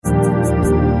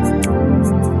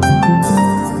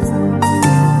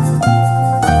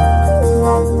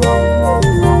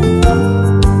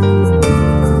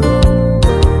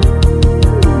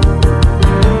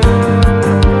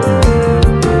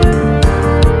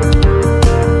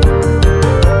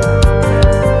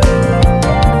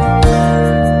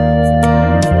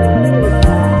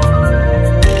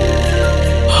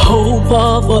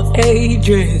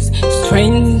ages,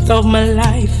 strength of my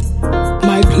life,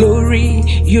 my glory,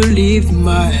 you lift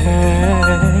my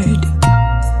head.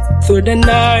 Through the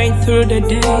night, through the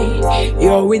day,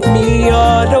 you're with me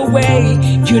all the way.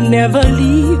 You never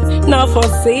leave, nor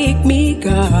forsake me,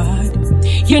 God.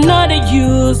 You know that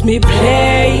use me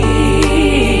play.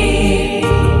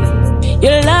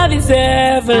 Your love is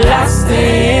everlasting.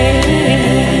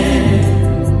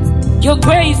 Your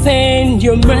grace and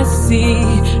your mercy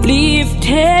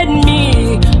lifted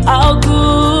me. How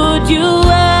good you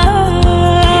are.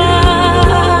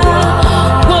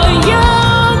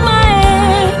 Woyoma,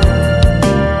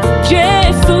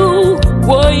 Jesus,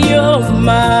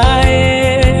 Woyoma,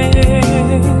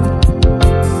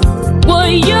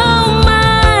 Woyoma,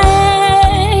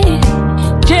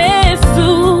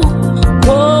 Jesus,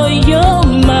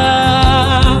 Woyoma.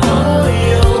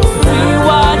 See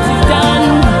what you've done.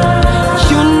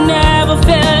 You never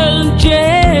failed,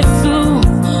 Jesus,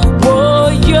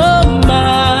 Woyoma.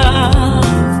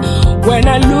 When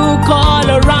I look all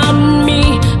around me,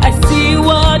 I see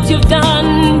what you've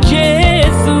done,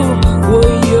 Jesus,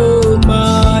 Woyoma.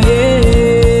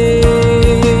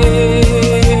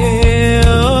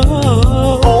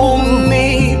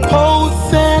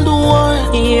 Omnipotent one,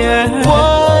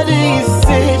 what is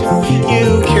it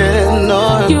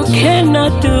you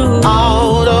cannot do?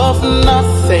 Out of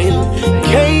nothing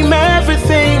came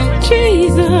everything.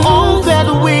 Jesus, all that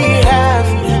we have,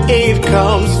 it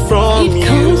comes from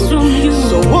you.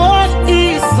 So what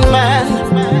is man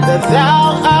that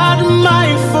thou art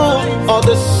mindful, or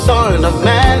the Son of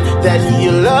Man that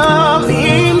you love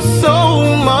him so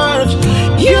much?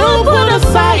 You put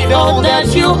aside all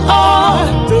that you are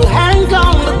to hang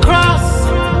on the cross,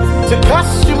 to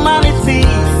cost humanity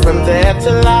from there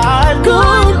to life.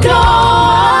 Good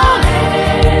God,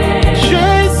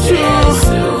 Jesus,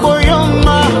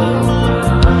 Woyoma,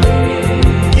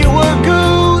 you are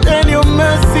good and your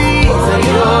mercies and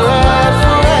your love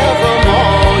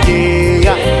forevermore.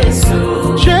 Yeah,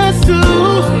 Jesus,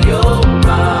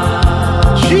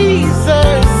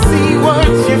 Jesus, see what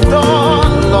you've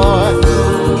done, Lord.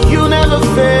 You never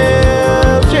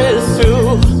fail, Jesus.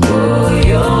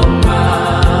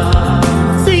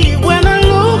 See, when I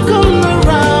look all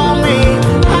around me,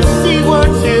 I see what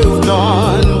you've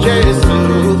done, Jesus.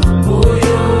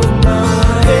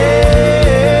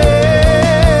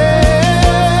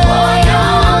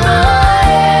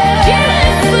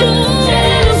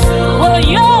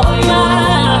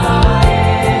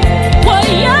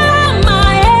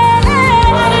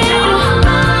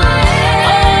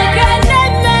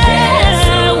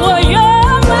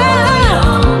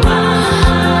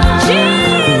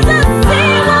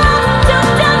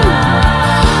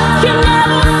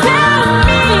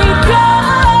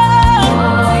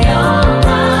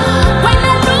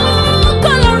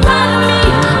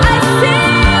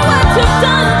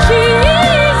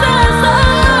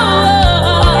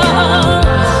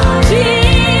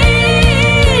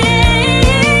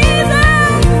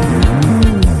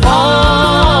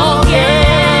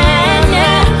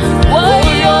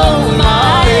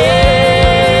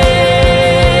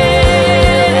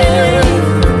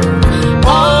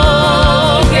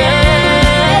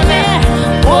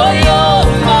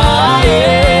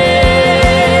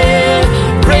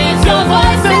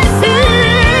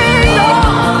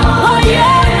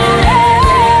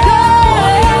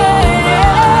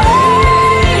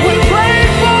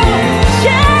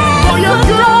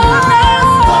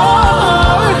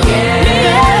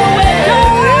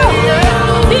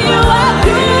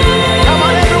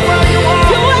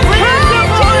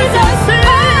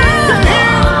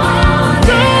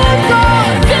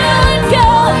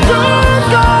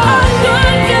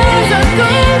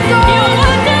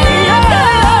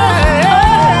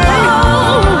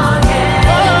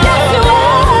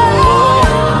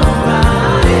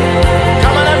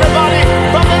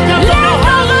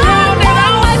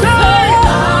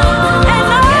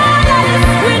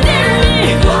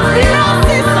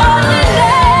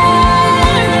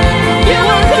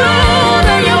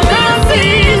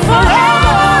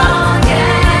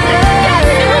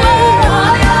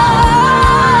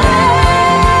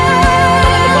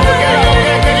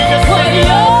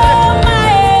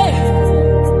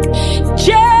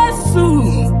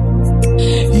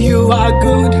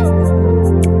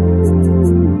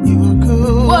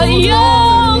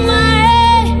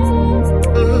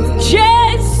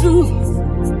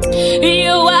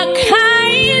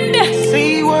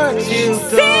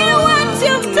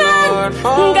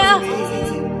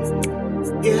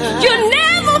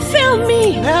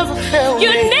 You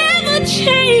never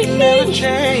change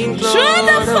me. Through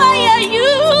the fire,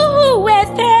 you were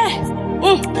there.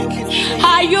 Thank you, Jesus.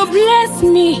 How you blessed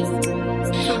me,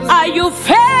 how you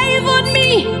favored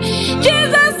me.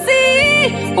 Jesus,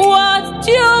 see what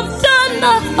you've done.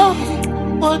 Oh,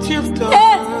 what you've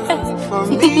done for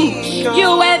me, God. You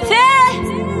were there.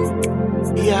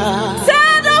 Yeah.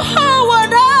 Tell the whole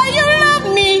world how you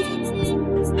love me.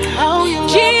 How you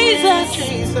Jesus, love me,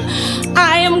 Jesus.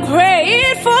 I am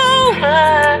grateful.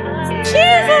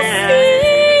 Jesus, see